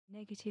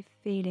negative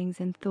feelings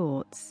and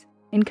thoughts,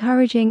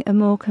 encouraging a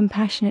more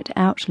compassionate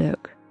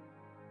outlook.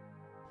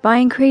 By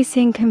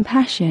increasing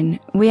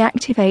compassion, we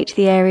activate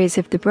the areas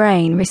of the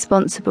brain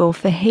responsible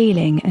for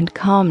healing and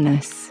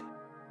calmness.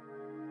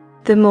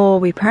 The more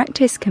we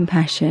practice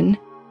compassion,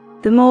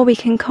 the more we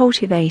can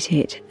cultivate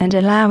it and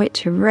allow it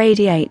to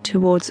radiate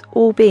towards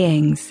all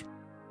beings.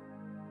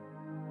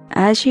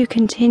 As you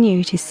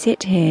continue to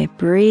sit here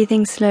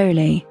breathing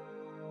slowly,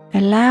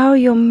 allow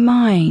your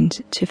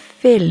mind to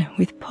fill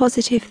with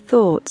positive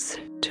thoughts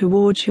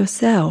towards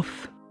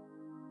yourself.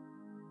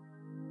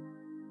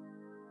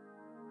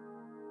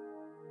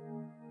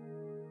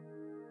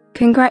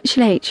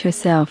 Congratulate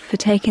yourself for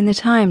taking the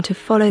time to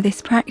follow this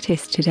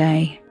practice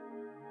today.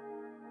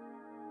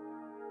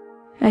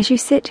 As you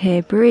sit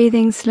here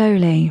breathing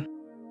slowly,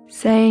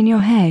 say in your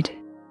head,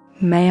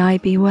 "May I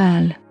be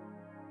well.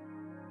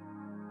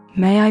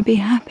 May I be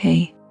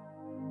happy.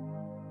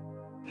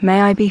 May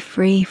I be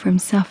free from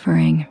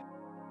suffering.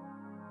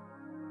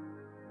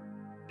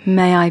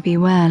 May I be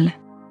well.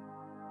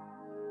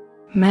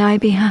 May I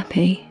be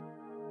happy.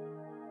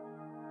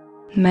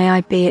 May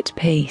I be at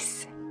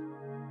peace."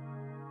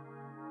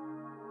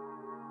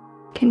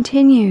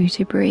 Continue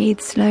to breathe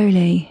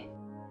slowly,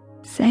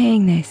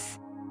 saying this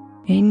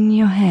in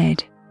your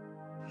head.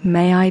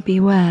 May I be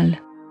well.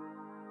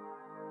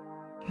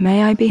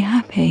 May I be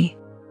happy.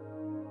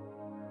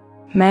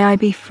 May I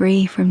be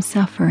free from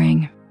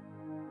suffering.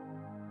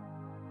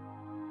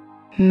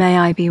 May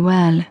I be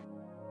well.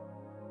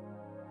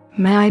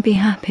 May I be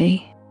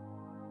happy.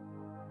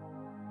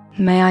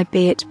 May I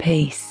be at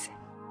peace.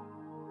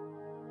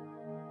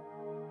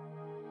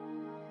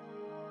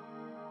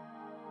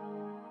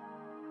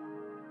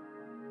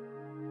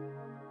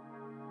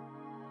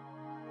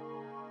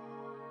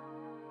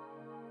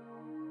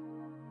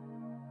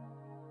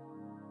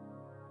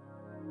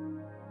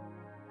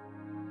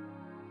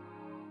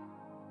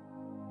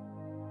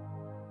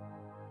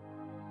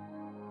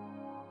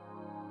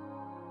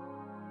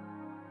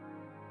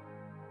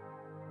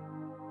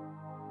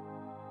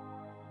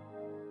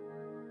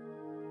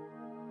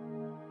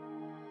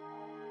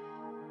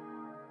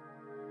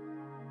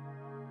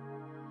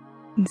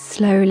 And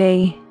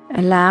slowly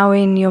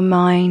allowing your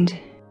mind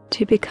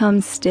to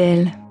become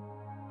still,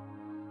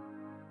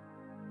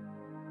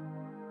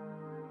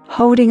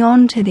 holding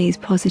on to these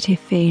positive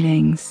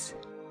feelings.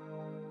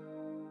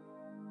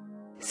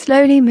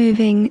 Slowly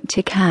moving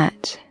to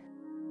cat.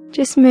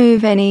 Just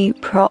move any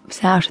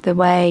props out of the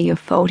way, your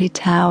folded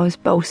towels,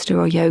 bolster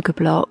or yoga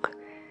block.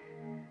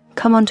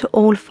 Come onto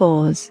all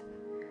fours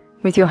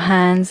with your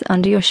hands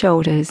under your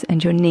shoulders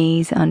and your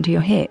knees under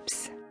your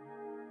hips.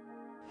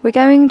 We're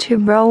going to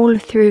roll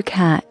through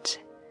cat.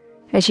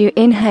 As you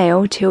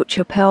inhale, tilt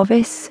your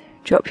pelvis,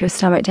 drop your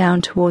stomach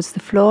down towards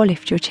the floor,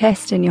 lift your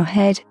chest and your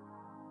head.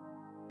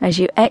 As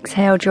you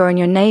exhale, drawing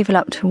your navel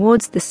up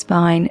towards the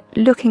spine,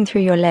 looking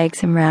through your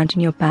legs and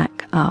rounding your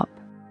back up.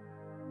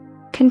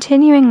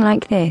 Continuing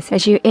like this,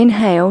 as you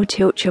inhale,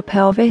 tilt your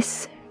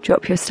pelvis,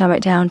 drop your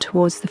stomach down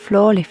towards the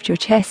floor, lift your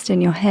chest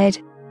and your head.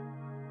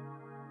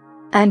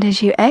 And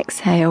as you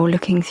exhale,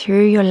 looking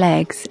through your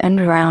legs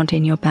and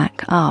rounding your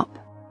back up.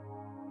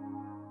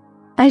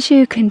 As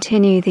you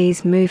continue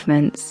these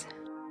movements,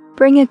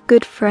 bring a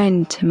good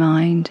friend to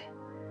mind,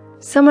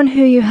 someone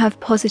who you have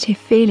positive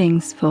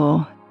feelings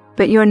for,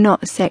 but you're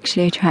not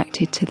sexually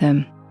attracted to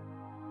them.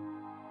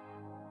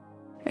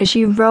 As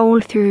you roll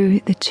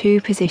through the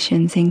two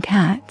positions in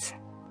cat,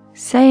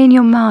 say in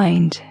your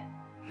mind,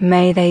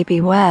 "May they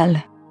be well.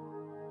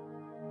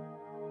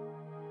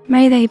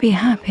 May they be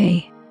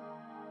happy.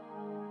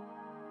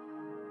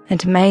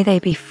 And may they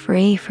be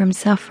free from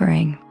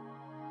suffering.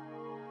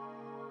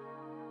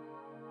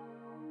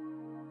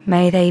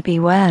 May they be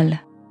well.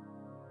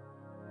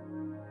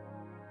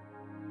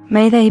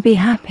 May they be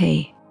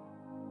happy.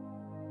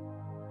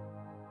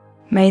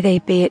 May they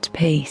be at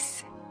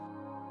peace."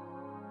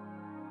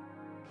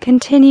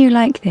 Continue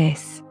like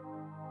this.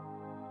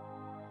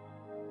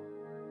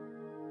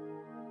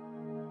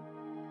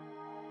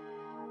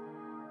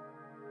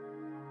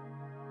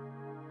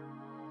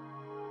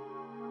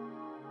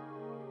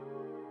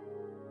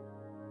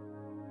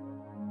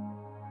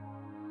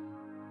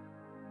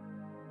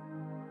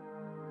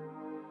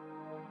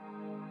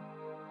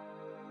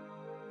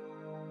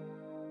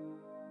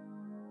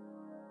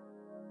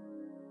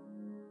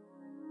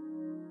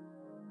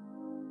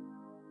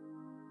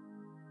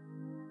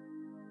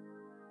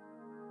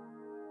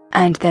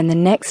 And then the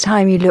next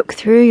time you look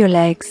through your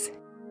legs,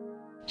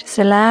 just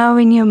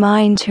allowing your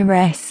mind to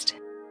rest.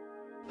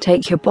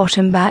 Take your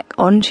bottom back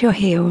onto your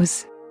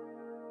heels.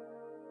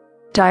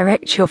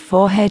 Direct your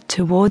forehead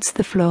towards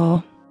the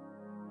floor.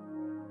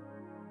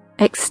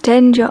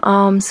 Extend your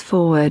arms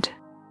forward.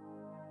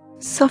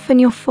 Soften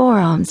your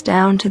forearms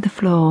down to the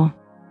floor,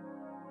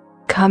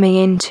 coming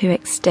into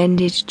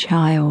extended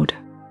child.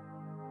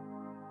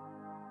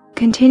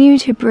 Continue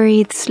to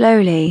breathe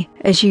slowly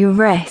as you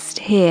rest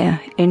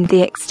here in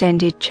the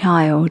extended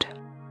child.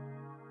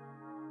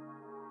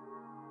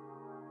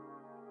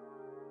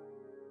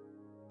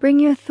 Bring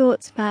your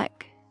thoughts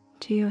back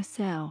to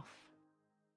yourself.